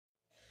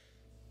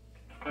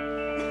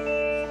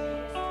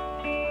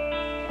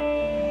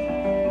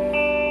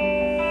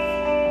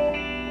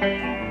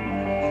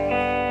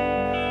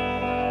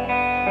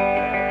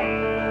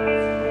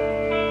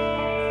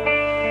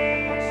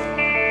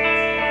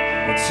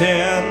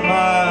10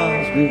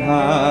 miles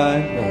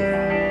behind me,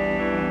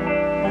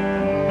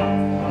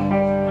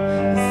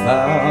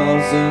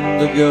 1,000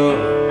 to go.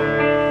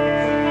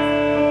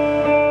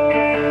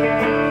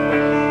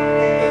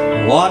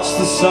 Watch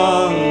the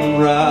sun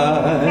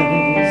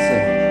rise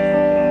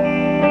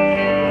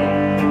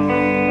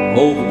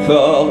over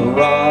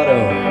Colorado.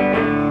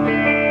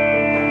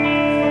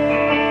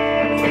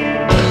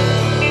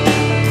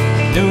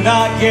 Do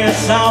not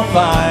guess I'll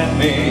find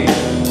me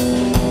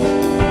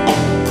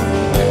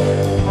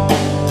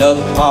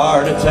another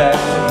heart attack.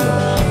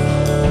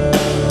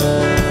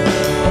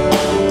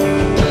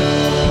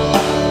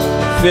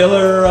 Fill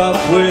her up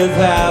with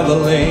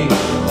Abilene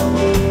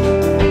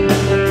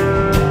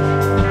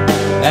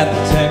at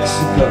the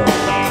Texaco.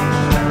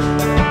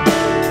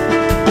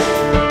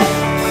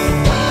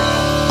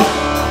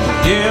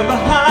 Get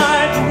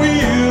behind the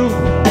wheel,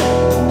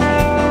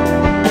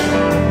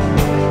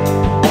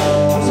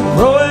 there's a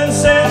growing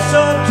sense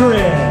of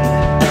dread,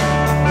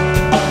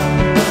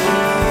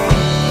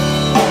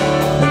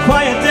 a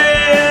quiet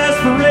desperation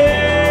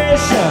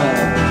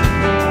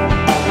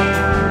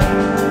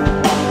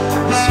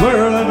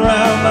swirling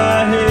around my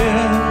head.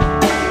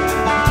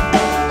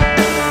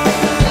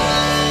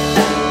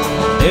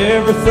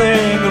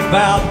 Everything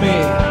about me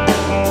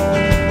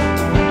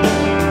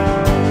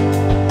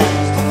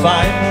is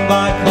defined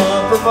by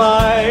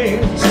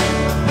compromise.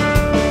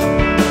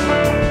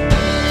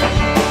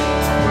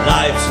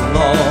 Life's a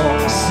long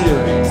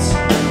series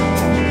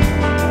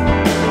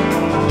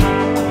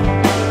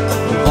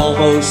of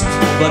almost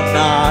but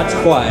not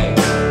quite.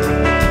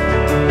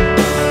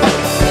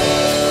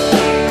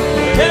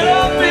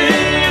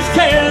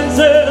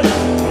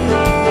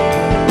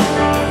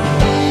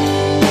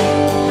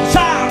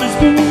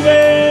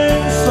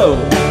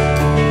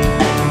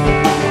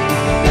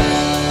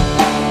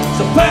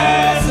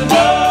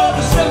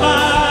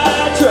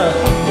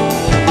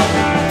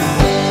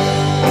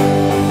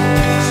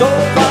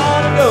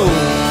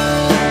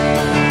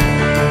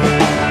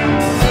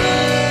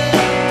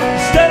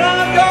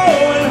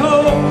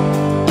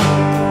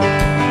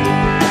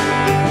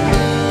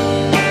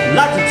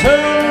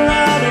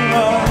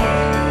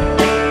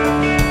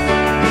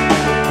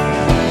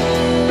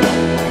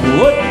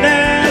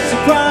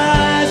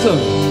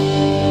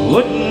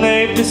 Wouldn't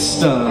they be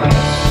stunned?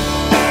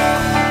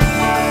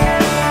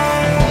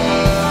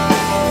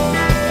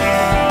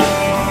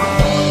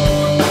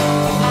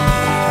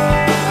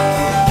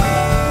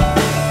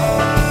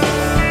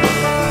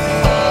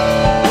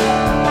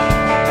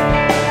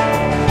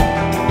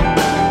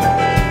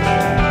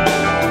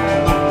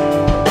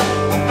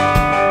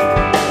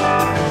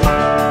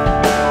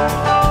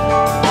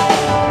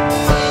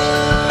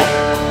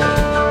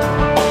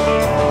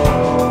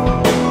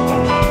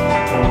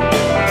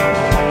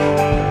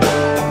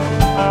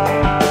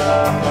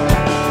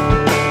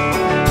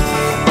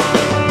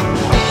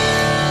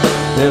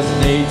 There's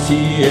an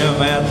ATM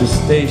at the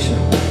station,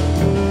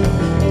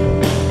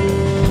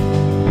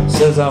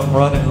 says I'm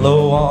running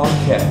low on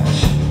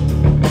cash.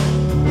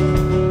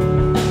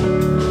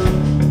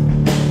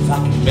 If I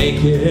can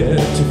make it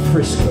to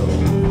Frisco,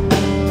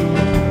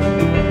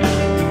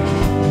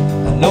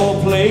 I know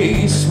a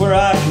place where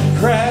I can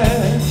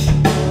crash.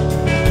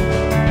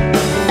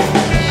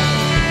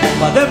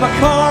 By then my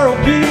car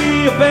will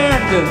be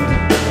abandoned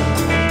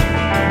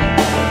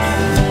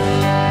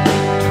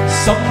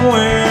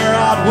somewhere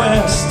out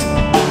west.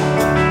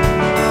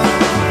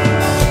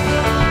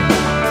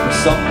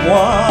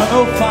 Someone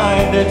will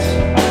find it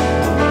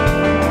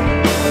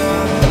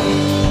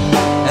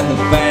and the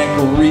bank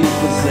will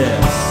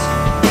repossess.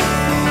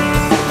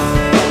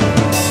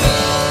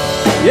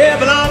 Yeah,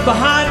 but I'm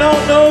behind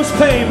on those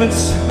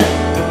payments.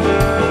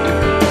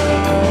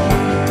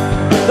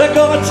 They're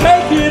gonna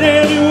take it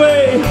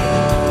anyway.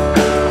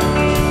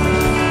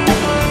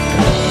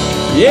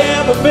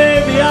 Yeah, but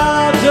maybe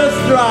I'll just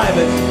drive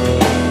it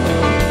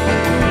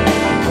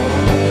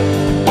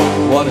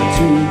 1 or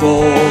 2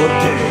 more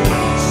days.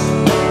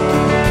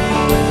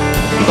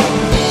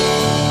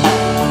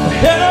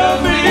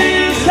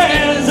 Enemies,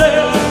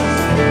 Kansas,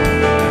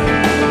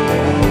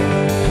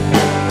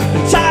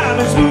 the time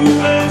is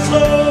moving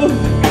slow,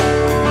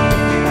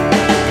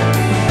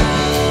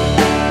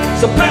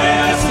 so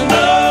pass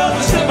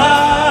another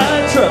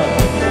semi-truck.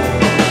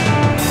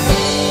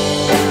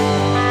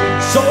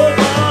 So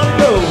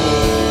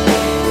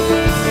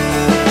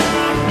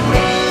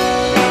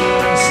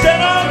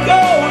instead of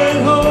going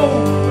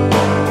home,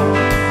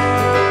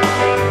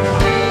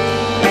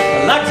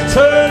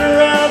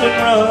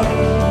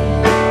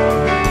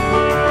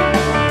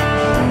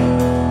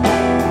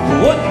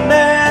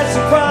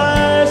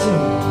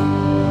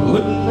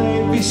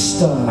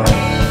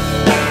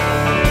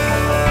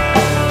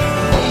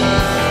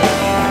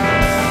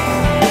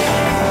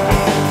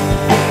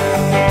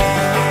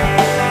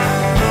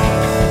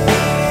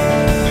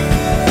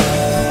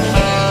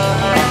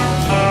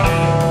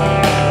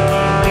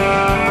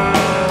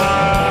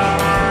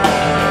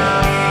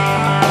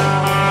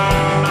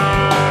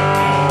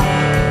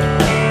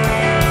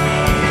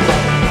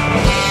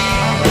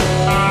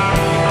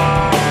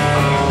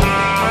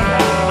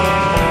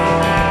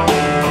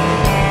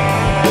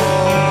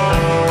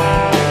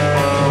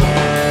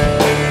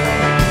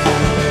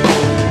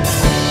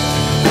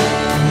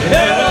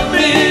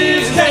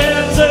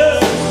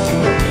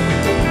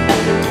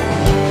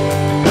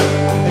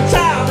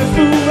 is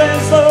moving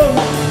slow.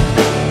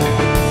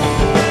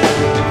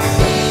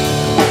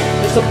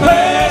 It's the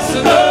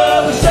passing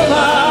of a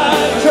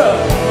semi-truck.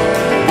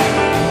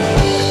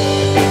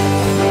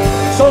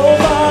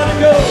 Somebody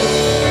go.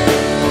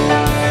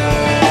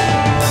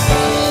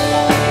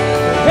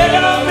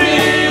 Help me,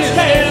 his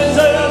hands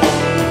up.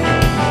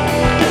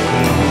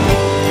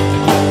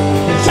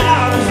 The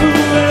child is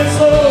moving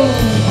slow.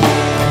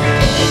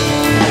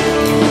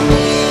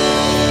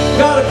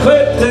 Gotta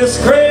quit this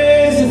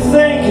crazy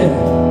thinking.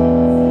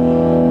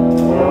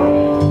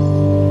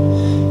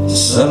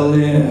 Settle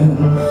in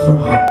for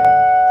home.